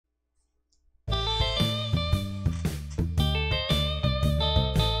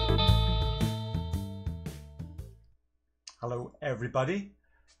Hello everybody.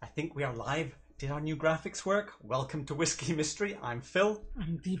 I think we are live. Did our new graphics work? Welcome to Whiskey Mystery. I'm Phil.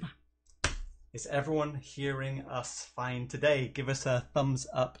 I'm Deepa. Is everyone hearing us fine today? Give us a thumbs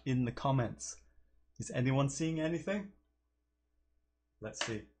up in the comments. Is anyone seeing anything? Let's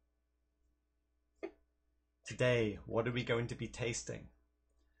see. Today, what are we going to be tasting?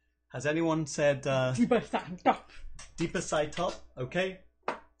 Has anyone said Deepa side top? Deepa side top? Okay.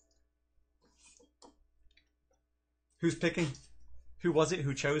 Who's picking? Who was it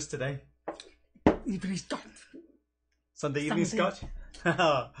who chose today? Evening Scotch. Sunday evening Scotch?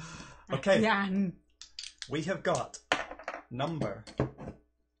 Okay. Yeah. We have got number.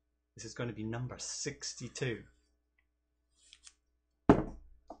 This is going to be number 62.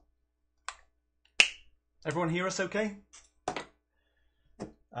 Everyone hear us okay?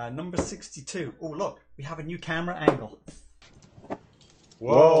 Number 62. Oh, look, we have a new camera angle.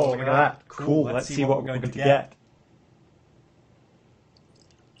 Whoa, look at that. Cool. Let's see what we're going to get.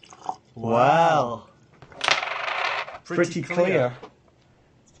 Wow. Pretty clear.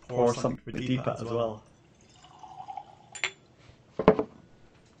 Pour something for Deepa as well.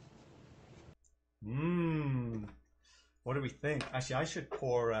 What do we think? Actually, I should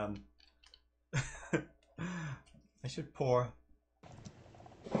pour I should pour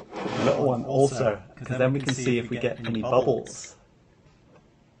a little one also, because then we can see if we get any bubbles.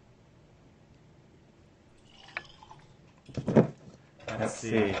 Let's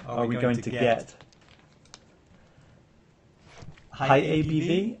see. Are we going to get high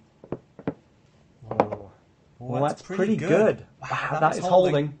ABV? Oh, well, that's pretty good. Wow, that is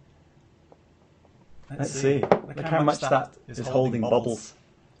holding. Let's see. Look how much that is holding bubbles.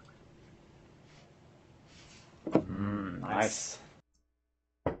 Nice.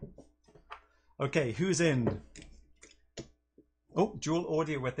 Okay, who's in? Oh, dual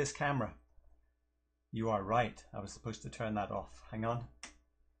audio with this camera. You are right. I was supposed to turn that off. Hang on.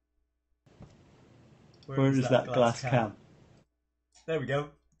 Where is that glass can? There we go.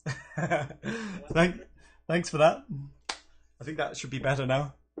 Thanks for that. I think that should be better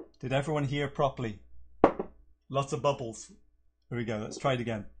now. Did everyone hear properly? Lots of bubbles. There we go. Let's try it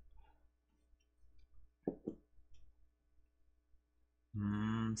again.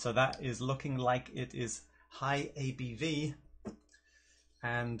 So that is looking like it is high ABV.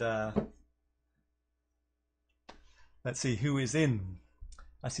 And let's see who is in.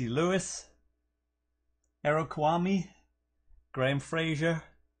 I see Lewis, Ero Kwame, Graham Fraser,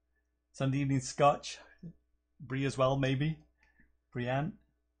 Sunday Evening Scotch, Brie as well maybe, Brianne,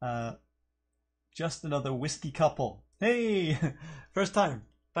 Just Another Whiskey Couple. Hey, first time.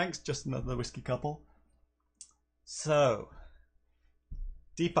 Thanks, Just Another Whiskey Couple. So,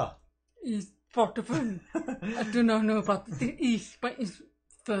 Deepa. It's beautiful. I do not know about the East, but it's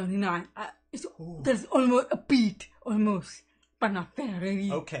very nice. There's almost a beat, almost, but not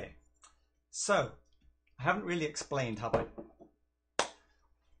very. Okay, so I haven't really explained, have I?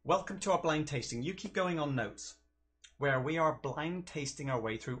 Welcome to our blind tasting. You keep going on notes, where we are blind tasting our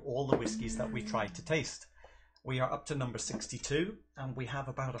way through all the whiskies that we tried to taste. We are up to number 62, and we have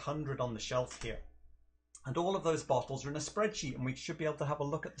about 100 on the shelf here. And all of those bottles are in a spreadsheet, and we should be able to have a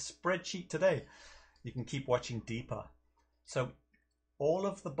look at the spreadsheet today. You can keep watching Deepa. So all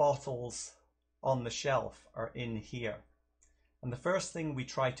of the bottles on the shelf are in here. And the first thing we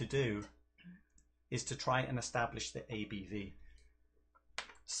try to do is to try and establish the ABV.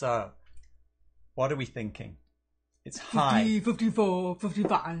 So, what are we thinking? It's high. 50, 54,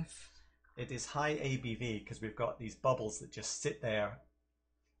 55. It is high ABV because we've got these bubbles that just sit there.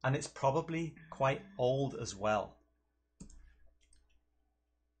 And it's probably quite old as well.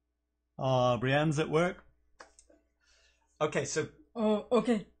 Brianne's at work. Okay, so... Oh,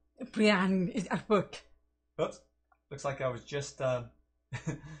 okay. Brianne is at work. Oops. Looks like I was just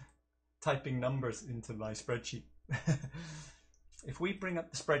typing numbers into my spreadsheet. If we bring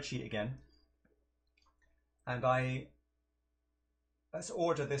up the spreadsheet again, and let's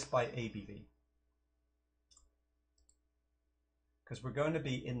order this by ABV. Because we're going to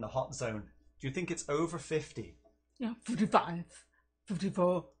be in the hot zone. Do you think it's over 50? Yeah, 55,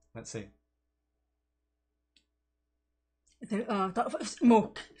 54. Let's see. The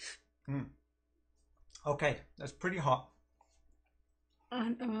smoke. Okay, that's pretty hot.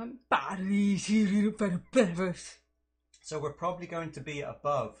 And batteries here very flavors. So we're probably going to be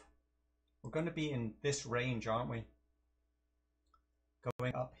above. We're going to be in this range, aren't we?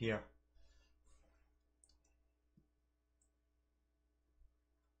 Going up here.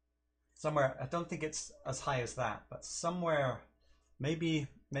 Somewhere, I don't think it's as high as that, but somewhere, maybe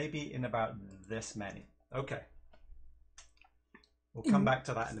in about this many. Okay. We'll come back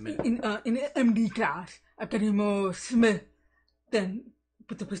to that in a minute. In MD class, I'm getting more smell than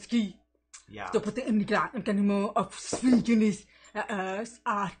with the whiskey. Yeah. So put it in the glass. I'm getting more of sweetness,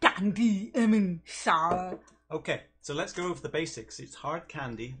 candy, sour. Okay, so let's go over the basics. It's hard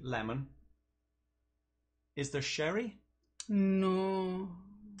candy, lemon. Is there sherry? No.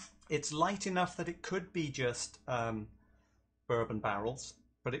 It's light enough that it could be just bourbon barrels,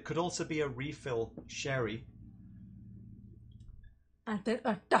 but it could also be a refill sherry. And then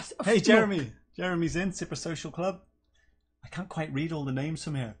a dust of Hey, smoke. Jeremy. Jeremy's in Sipper Social Club. I can't quite read all the names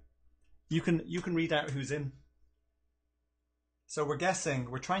from here. You can read out who's in. So we're guessing.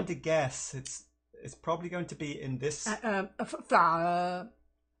 We're trying to guess. It's probably going to be in this. Flour.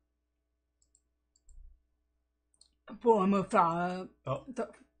 Warmer flour. Oh,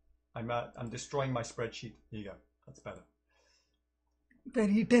 I'm destroying my spreadsheet. Here you go. That's better.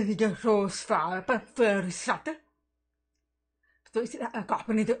 Very delicate rose flour, but very subtle. So it's a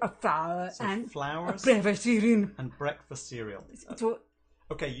combination of flour So and flowers breakfast cereal. and breakfast cereal. So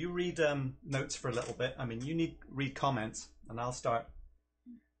Okay, you read notes for a little bit. I mean, you read comments, and I'll start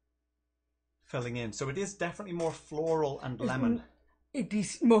filling in. So it is definitely more floral and lemon. it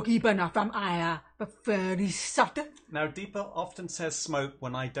is smoky but not from air, but very subtle. Now, Deepa often says smoke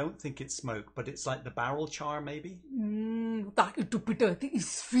when I don't think it's smoke, but it's like the barrel char, maybe? That it to be dirty is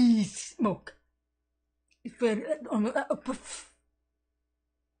sweet smoke. It's very puff.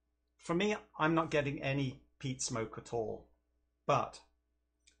 For me, I'm not getting any peat smoke at all. But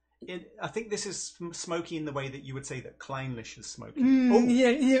I think this is smoky in the way that you would say that Clynelish is smoky. Oh,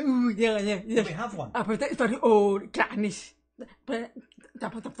 Yeah. do we have one? But it's very old, Clynelish. But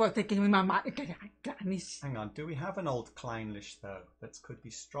that was the first thing came in my mind, Clynelish. Hang on, do we have an old Clynelish, though, that could be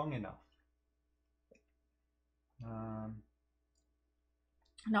strong enough?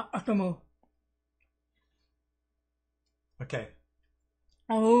 Not at all. Okay.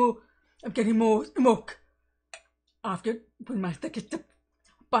 Oh, I'm getting more smoke after putting my ketchup.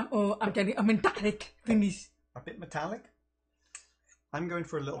 But I'm getting a metallic finish. A bit metallic? I'm going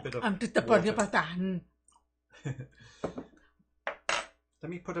for a little bit of I'm just about water. that. Let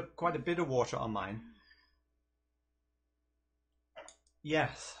me put quite a bit of water on mine.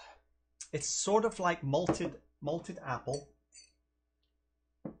 Yes. It's sort of like malted apple.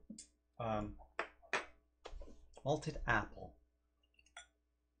 Malted apple.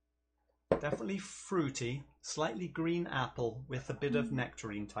 Definitely fruity, slightly green apple with a bit of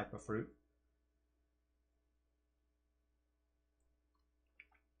nectarine type of fruit.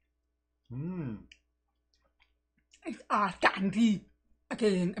 It's hard candy.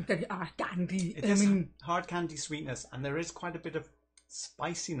 Again, I'm getting hard candy. It is hard candy sweetness, and there is quite a bit of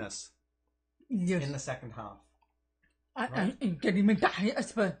spiciness yes. in the second half. I'm getting metallic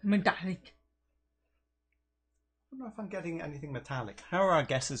as well. Metallic. I don't know if I'm getting anything metallic. How are our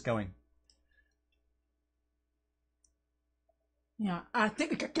guesses going? Yeah, I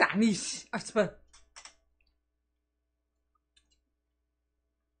think it's a Clynelish as well.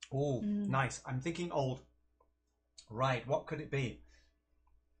 Oh, nice. I'm thinking old. Right, what could it be?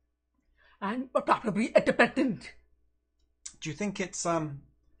 And probably a dependent. Do you think it's do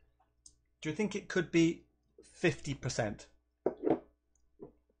you think it could be 50%?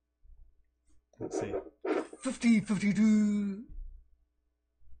 Let's see. 50, 52.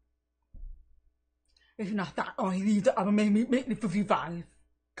 It's not that oily that I make me 55.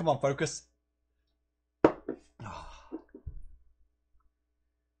 Come on, focus.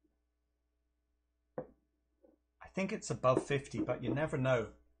 I think it's above 50, but you never know.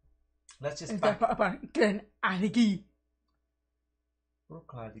 Let's just It's back. about Glenallachie.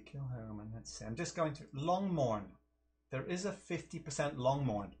 Brooklyn, Kilherman. Let's see. I'm just going to Longmorn. There is a 50%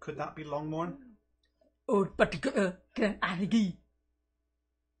 Longmorn. Could that be Longmorn? Or particular Glenallachie.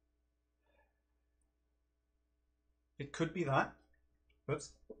 It could be that. Oops.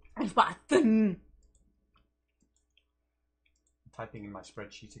 It's about thin. I'm typing in my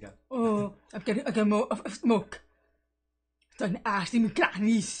spreadsheet again. Oh, I'm getting more of smoke. So I'm asking me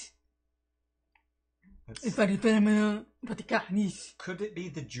Clynelish. It's very feminine, but the Clynelish. Could it be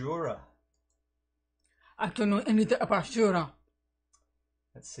the Jura? I don't know anything about Jura.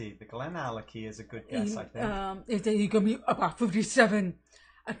 Let's see. The Glenallachie is a good guess, I think. It's going to be about 57.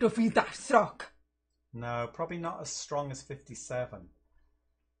 I don't feel that shock. No, probably not as strong as 57.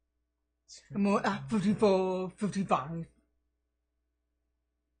 More at 54, 55.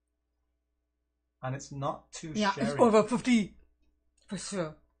 And it's not too Yeah, sherry. it's over 50 for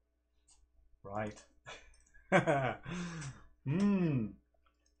sure. Right. It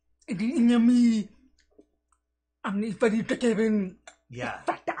is yummy. And it's very Kevin. Yeah,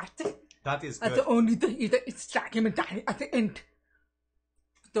 Fantastic. that is That's good. the only thing is that it's striking me down at the end.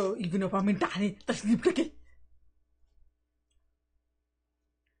 So even if I'm in Danny, that's the blicky.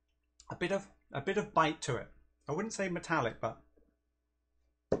 A bit of bite to it. I wouldn't say metallic, but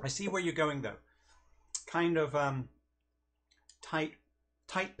I see where you're going though. Kind of tight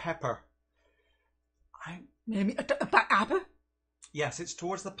pepper. Maybe a pineapple? Yes, it's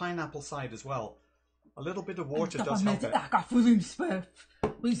towards the pineapple side as well. A little bit of water does help it.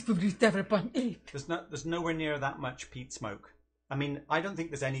 There's nowhere near that much peat smoke. I mean, I don't think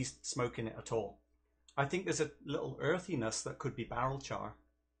there's any smoke in it at all. I think there's a little earthiness that could be barrel char.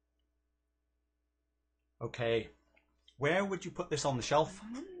 Okay, where would you put this on the shelf?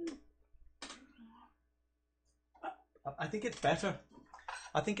 I think it's better.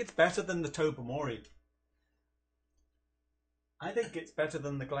 I think it's better than the Tobermory. I think it's better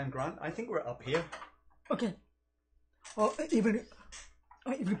than the Glen Grant. I think we're up here. Okay. Or even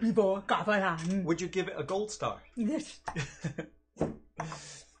people Gavalan. Would you give it a gold star? Yes.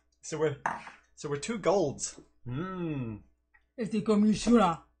 So we're 2 golds. It's the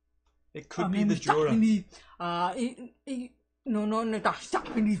Commissioner. It could be the Jura. No, that's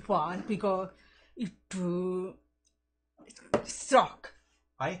Japanese one because it's too struck.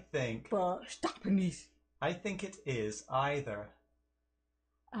 I think. But Japanese. I think it is either.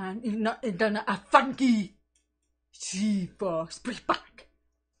 And it's done a funky sheep for split back.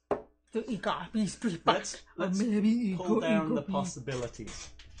 So it got be split back. Let's maybe pull down the possibilities.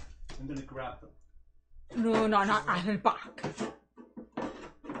 I'm going to grab them. No, not at the back.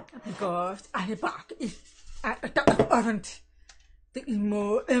 Because at the back is aren't the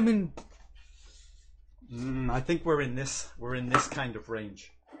more I think we're in this kind of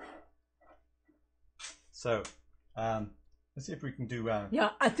range. So, let's see if we can do.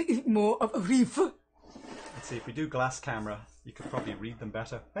 Yeah, I think it's more of a reef. Let's see if we do glass camera. You could probably read them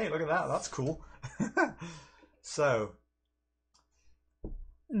better. Hey, look at that! That's cool. So,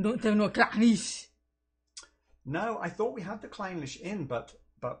 no, there's no Clannish. No, I thought we had the Clynelish in, but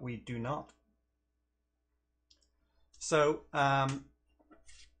we do not. So,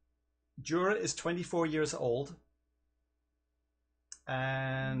 Jura is 24 years old,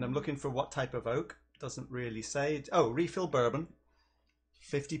 and I'm looking for what type of oak. Doesn't really say. Oh, refill bourbon,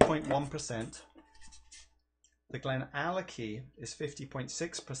 50.1%. The Glenallachie is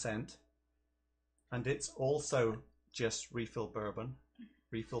 50.6%, and it's also just refill bourbon,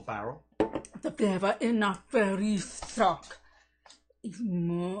 refill barrel. The flavour is not very strong. It's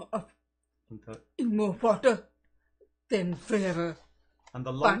more water than flavour. And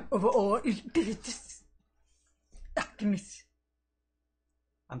the long overall it's delicious. Darkness.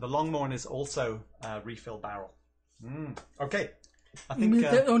 And the Longmorn is also refill barrel. Okay, I think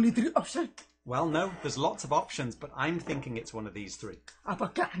there are only 3 options. Well, no, there's lots of options, but I'm thinking it's one of these 3.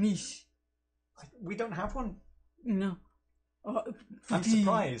 About Clannish. We don't have one. No. I'm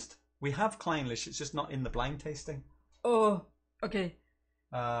surprised. We have Clynelish, it's just not in the blind tasting. Oh, okay.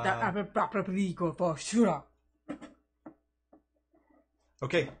 That I will probably go for sure.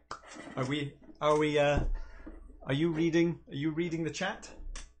 Okay, are you reading the chat?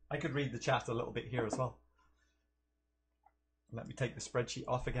 I could read the chat a little bit here as well. Let me take the spreadsheet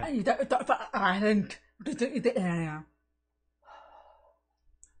off again. Ireland, the area.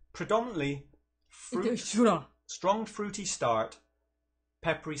 Predominantly fruit, strong fruity start,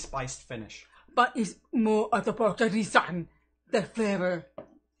 peppery spiced finish. But it's more of the porky sun, the flavour.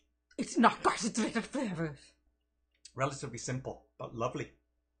 It's not concentrated flavours. Relatively simple, but lovely.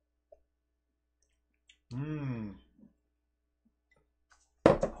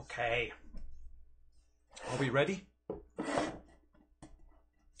 Okay. Are we ready?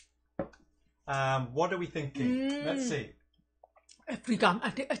 What are we thinking? Let's see. Every time I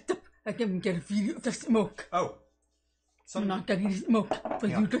can get a video of the smoke. Oh. I'm not getting smoke for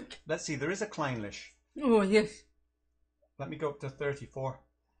you drink. Let's see, there is a Clynelish. Oh, yes. Let me go up to 34.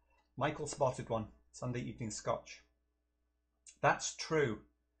 Michael spotted one. Sunday evening Scotch. That's true.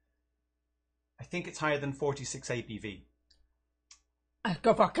 I think it's higher than 46 ABV. I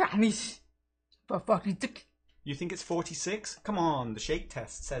go for Clannish. For 46. You think it's 46? Come on, the shake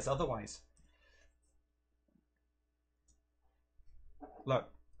test says otherwise. Look,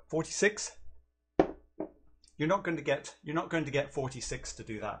 46. You're not going to get 46 to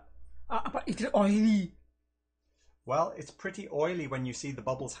do that. But it's oily. Well, it's pretty oily when you see the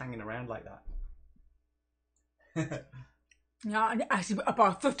bubbles hanging around like that. Yeah, and I see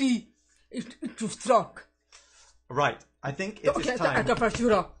about 50. It's too strong. Right, I think it is time.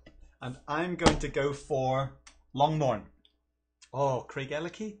 And I'm going to go for Longmorn. Oh,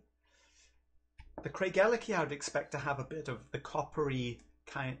 Craigellachie. The Craigellachie I would expect to have a bit of the coppery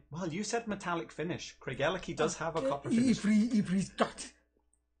kind. Well, you said metallic finish. Craigellachie does have a copper finish.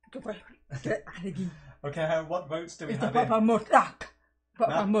 Okay, what votes do we have Papa here? Motlak.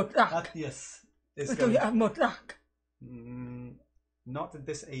 Papa Motlak. Matthias is Ito going... yung Motlak. Not at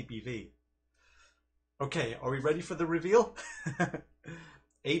this ABV. Okay, are we ready for the reveal?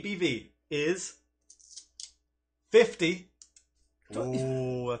 ABV is 50.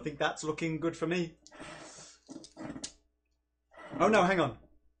 Oh, I think that's looking good for me. Oh no, hang on.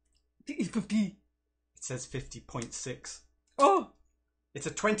 It's 50. It says 50.6. Oh. It's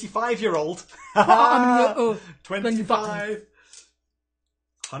a 25-year-old. How many years old? 25.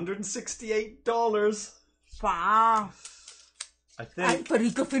 $168. Wow. I think. Very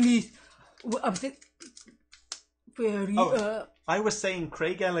good finish. Very, I was saying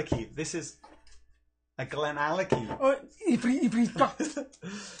Craigellachie. This is a Glenallachie. every stuff.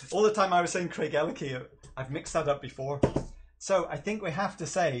 All the time I was saying Craigellachie. I've mixed that up before. So I think we have to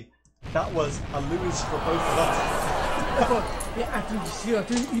say that was a lose for both of us.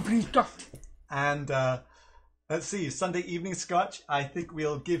 And let's see, Sunday evening Scotch. I think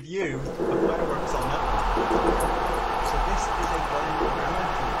we'll give you the fireworks on that one. So this is a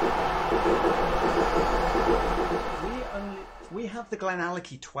Glenallachie. We have the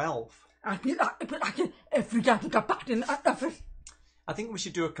Glenallachie 12. I think we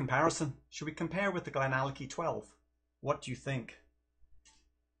should do a comparison. Should we compare with the Glenallachie 12? What do you think?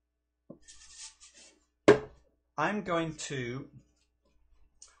 I'm going to...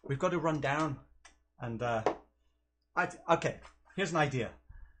 We've got to run down and... okay, here's an idea.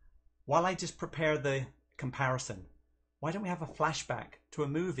 While I just prepare the comparison, why don't we have a flashback to a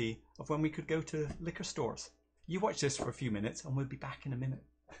movie of when we could go to liquor stores? You watch this for a few minutes and we'll be back in a minute.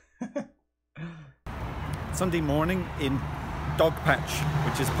 Sunday morning in Dogpatch,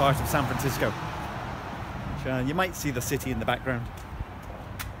 which is part of San Francisco. You might see the city in the background.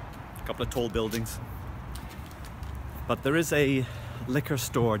 A couple of tall buildings. But there is a liquor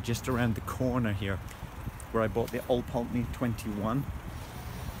store just around the corner here where I bought the Old Pulteney 21.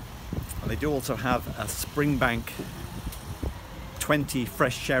 And they do also have a Springbank 20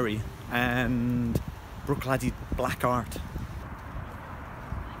 fresh sherry and Bruichladdich black art.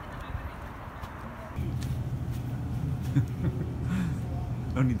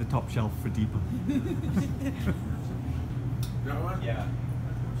 Only the top shelf for deeper. That one? Yeah.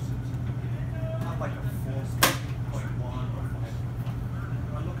 Not like a 4.1 or 5.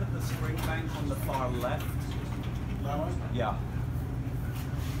 If I look at the Springbank on the far left. That one? Yeah.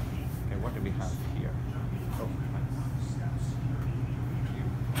 Okay, what do we have here? Oh.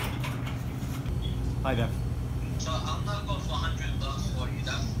 Hi there. So I'm not going for $100 for you.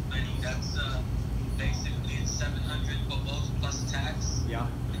 That's basically it's 700 for both plus tax. Yeah.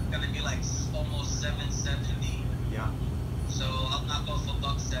 It's gonna be like almost 770. Yeah. So I'm not going for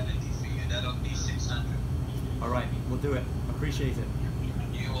 $170 for you. That'll be 600. All right, we'll do it. Appreciate it.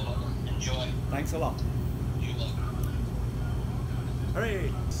 You will enjoy. Thanks a lot. You will.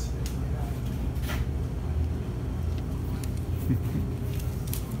 Hooray!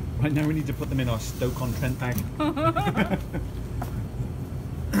 Right now we need to put them in our Stoke-on-Trent bag.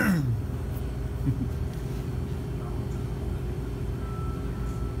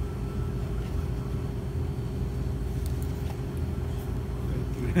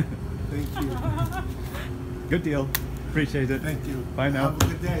 Thank you. Good deal. Appreciate it. Thank you. Bye now. Have a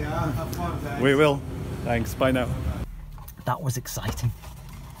good day, huh? Have fun, guys. We will. Thanks. Bye now. That was exciting.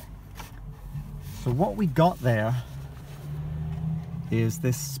 So what we got there is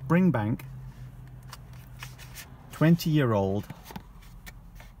this Springbank 20-year-old.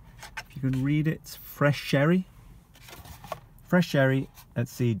 If you can read it, it's fresh sherry. Fresh sherry,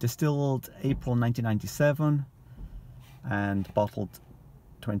 let's see, distilled April 1997 and bottled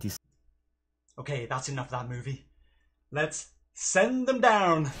 20. Okay, that's enough of that movie. Let's send them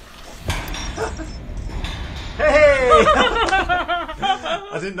down. Hey!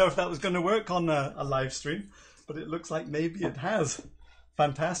 I didn't know if that was going to work on a live stream, but it looks like maybe it has.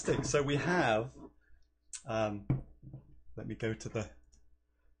 Fantastic. So we have, let me go to the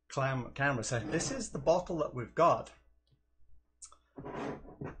camera. So this is the bottle that we've got.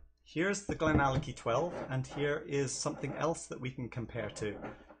 Here's the Glenallachie 12, and here is something else that we can compare to,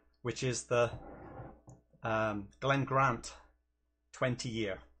 which is the Glen Grant 20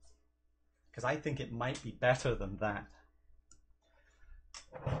 year. Because I think it might be better than that.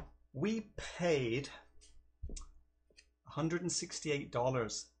 We paid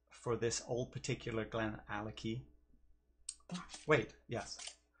 $168 for this old particular Glenallachie. Wait, yes.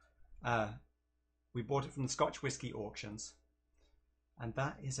 We bought it from the Scotch Whisky Auctions. And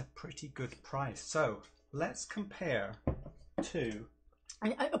that is a pretty good price. So let's compare to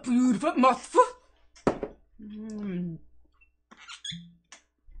a beautiful mouthful.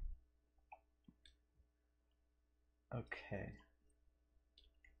 Okay.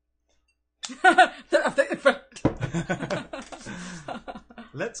 The effect.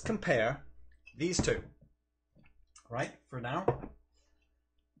 Let's compare these two. Right, for now.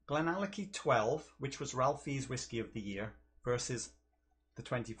 Glenallachie 12, which was Ralphie's Whiskey of the Year, versus the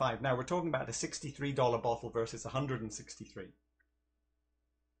 25. Now we're talking about a $63 bottle versus $163.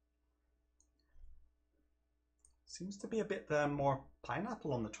 Seems to be a bit more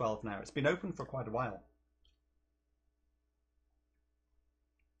pineapple on the 12 now. It's been open for quite a while.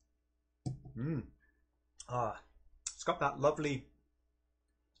 It's got that lovely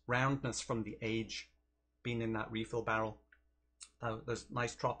roundness from the age being in that refill barrel. There's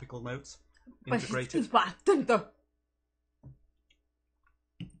nice tropical notes integrated. It's bad, though.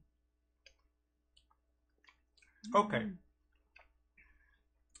 Okay.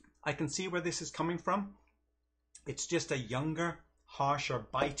 I can see where this is coming from. It's just a younger, harsher,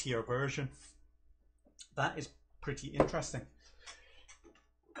 bitier version. That is pretty interesting.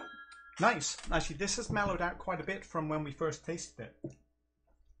 Nice. Actually, this has mellowed out quite a bit from when we first tasted it.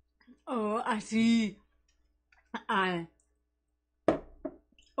 Oh, I see. I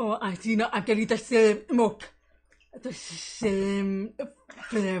see now. I'm getting the same smoke, the same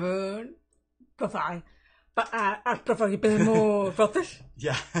flavor profile, but I prefer a bit more focus.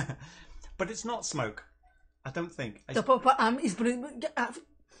 Yeah, but it's not smoke. I don't think. I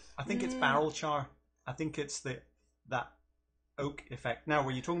think it's barrel char. I think it's that oak effect. Now,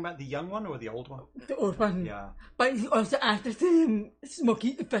 were you talking about the young one or the old one? The old one. Yeah. But it also has the same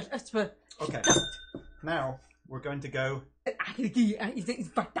smoky effect as well. Okay. Now we're going to go. It's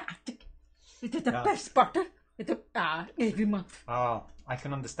fantastic. It's the best bottle. It's every month. Oh, I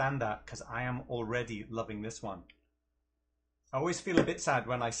can understand that because I am already loving this one. I always feel a bit sad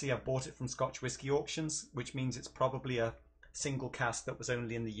when I see I've bought it from Scotch Whisky Auctions, which means it's probably a single cask that was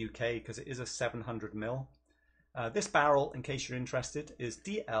only in the UK because it is a 700ml. This barrel, in case you're interested, is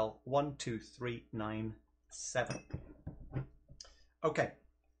DL12397. Okay.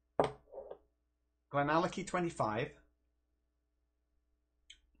 Glenallachie 25.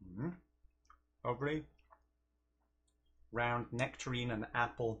 Lovely. Round nectarine and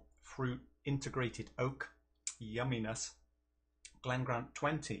apple fruit integrated oak. Yumminess. Glengrant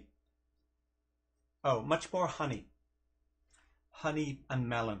 20. Oh, much more honey. Honey and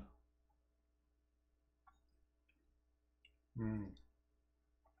melon.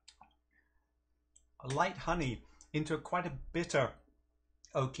 A light honey into quite a bitter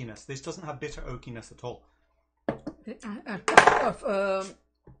oakiness. This doesn't have bitter oakiness at all.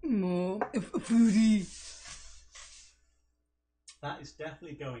 More fruity. That is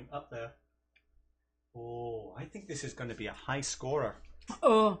definitely going up there. Oh, I think this is going to be a high scorer.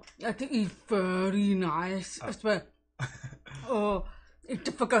 Oh, I think it's very nice as well. Oh, it's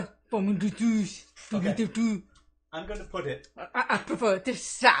difficult for me to choose. I'm going to put it. I prefer this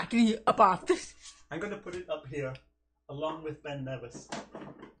slightly above this. I'm going to put it up here, along with Ben Nevis.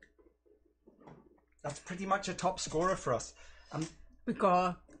 That's pretty much a top scorer for us.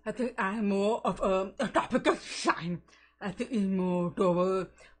 Because I think I'm more of a tropical sign. I think it's more of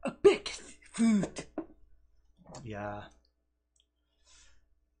a big fruit. Yeah.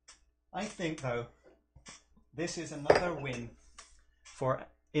 I think, though, this is another win for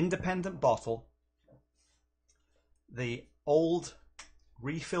independent bottle. The old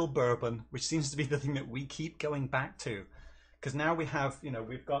refill bourbon, which seems to be the thing that we keep going back to. Because now we have,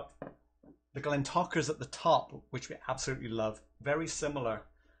 we've got the Glentockers at the top, which we absolutely love. Very similar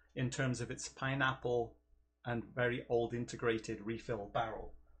in terms of its pineapple and very old integrated refill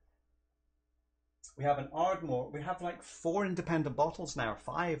barrel. We have an Ardmore. We have like 4 independent bottles now,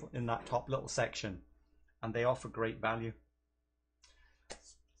 5 in that top little section, and they offer great value.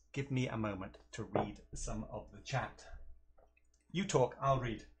 Give me a moment to read some of the chat. You talk, I'll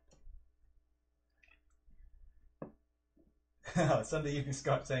read. Sunday Evening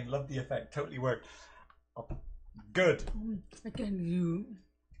Scotch saying, love the effect, totally worked. Oh, good. Again, you.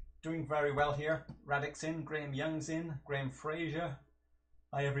 Doing very well here. Raddick's in, Graham Young's in, Graham Fraser.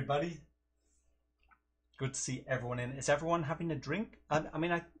 Hi everybody. Good to see everyone in. Is everyone having a drink?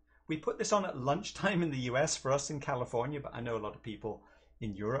 We put this on at lunchtime in the US for us in California, but I know a lot of people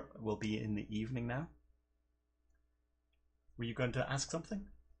in Europe will be in the evening now. Were you going to ask something?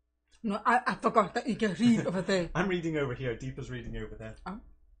 No, I forgot that you can read over there. I'm reading over here. Deepa's reading over there. Oh.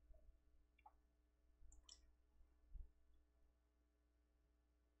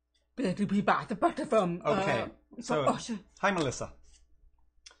 Better be better from. Okay. So, from hi Melissa.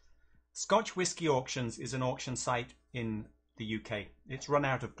 Scotch Whisky Auctions is an auction site in the UK. It's run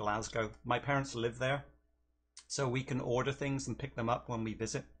out of Glasgow. My parents live there, so we can order things and pick them up when we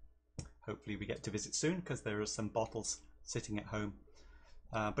visit. Hopefully we get to visit soon because there are some bottles sitting at home.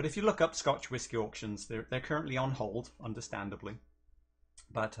 But if you look up Scotch Whisky Auctions, they're currently on hold, understandably.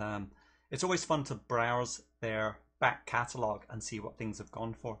 But it's always fun to browse their back catalogue and see what things have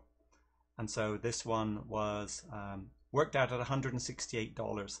gone for. And so this one was worked out at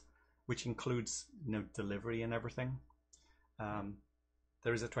 $168, which includes delivery and everything.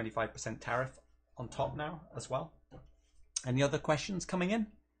 There is a 25% tariff on top now as well. Any other questions coming in?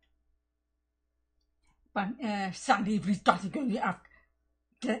 But Sandy, if we started going to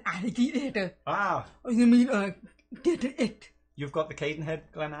Glenallachie later. Ah. Or you mean did it? You've got the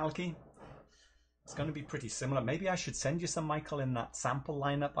Cadenhead Glenallachie. It's going to be pretty similar. Maybe I should send you some, Michael, in that sample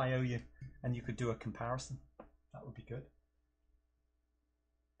lineup I owe you, and you could do a comparison. That would be good.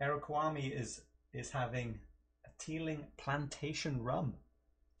 Erokwami is having a Teeling Plantation rum.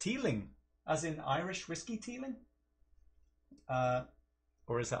 Teeling, as in Irish whiskey Teeling?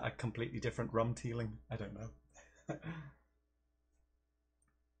 Or is that a completely different rum Teeling? I don't know.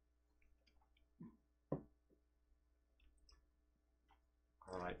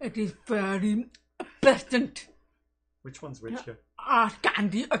 All right. It is very pleasant. Which one's richer?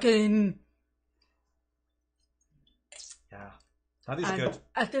 Candy again. Yeah, that is good.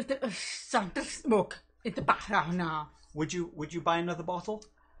 There's a Santa smoke in the background now. Would you buy another bottle?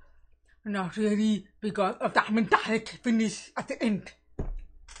 Not really, because of that metallic finish at the end.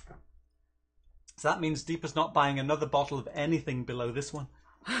 So that means Deepa's not buying another bottle of anything below this one.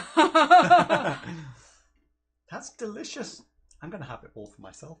 That's delicious. I'm going to have it all for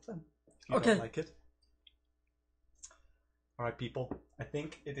myself then, if you don't like it. All right, people. I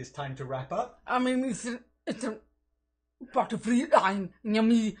think it is time to wrap up. I mean, it's a butterfree line.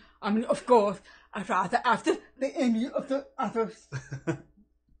 Yummy. I mean, of course, I'd rather after any of the others.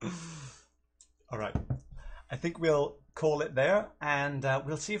 All right. I think we'll call it there, and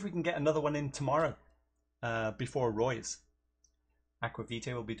we'll see if we can get another one in tomorrow before Roy's.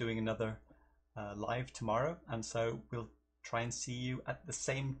 Aquavite will be doing another live tomorrow, and so we'll try and see you at the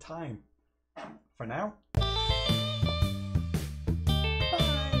same time. For now,